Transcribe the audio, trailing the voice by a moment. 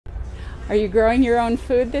Are you growing your own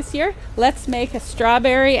food this year? Let's make a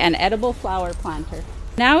strawberry and edible flower planter.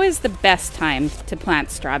 Now is the best time to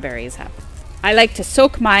plant strawberries up. I like to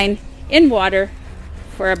soak mine in water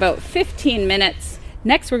for about 15 minutes.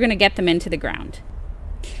 Next, we're going to get them into the ground.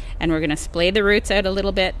 And we're going to splay the roots out a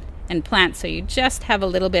little bit and plant so you just have a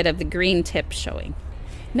little bit of the green tip showing.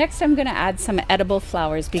 Next, I'm going to add some edible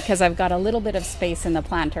flowers because I've got a little bit of space in the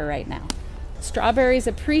planter right now. Strawberries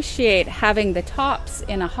appreciate having the tops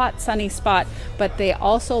in a hot, sunny spot, but they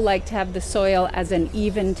also like to have the soil as an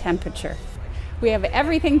even temperature. We have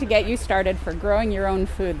everything to get you started for growing your own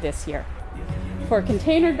food this year. For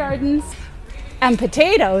container gardens and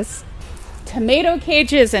potatoes, tomato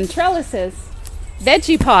cages and trellises,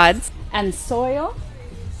 veggie pods and soil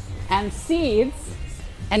and seeds,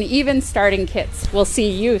 and even starting kits. We'll see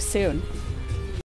you soon.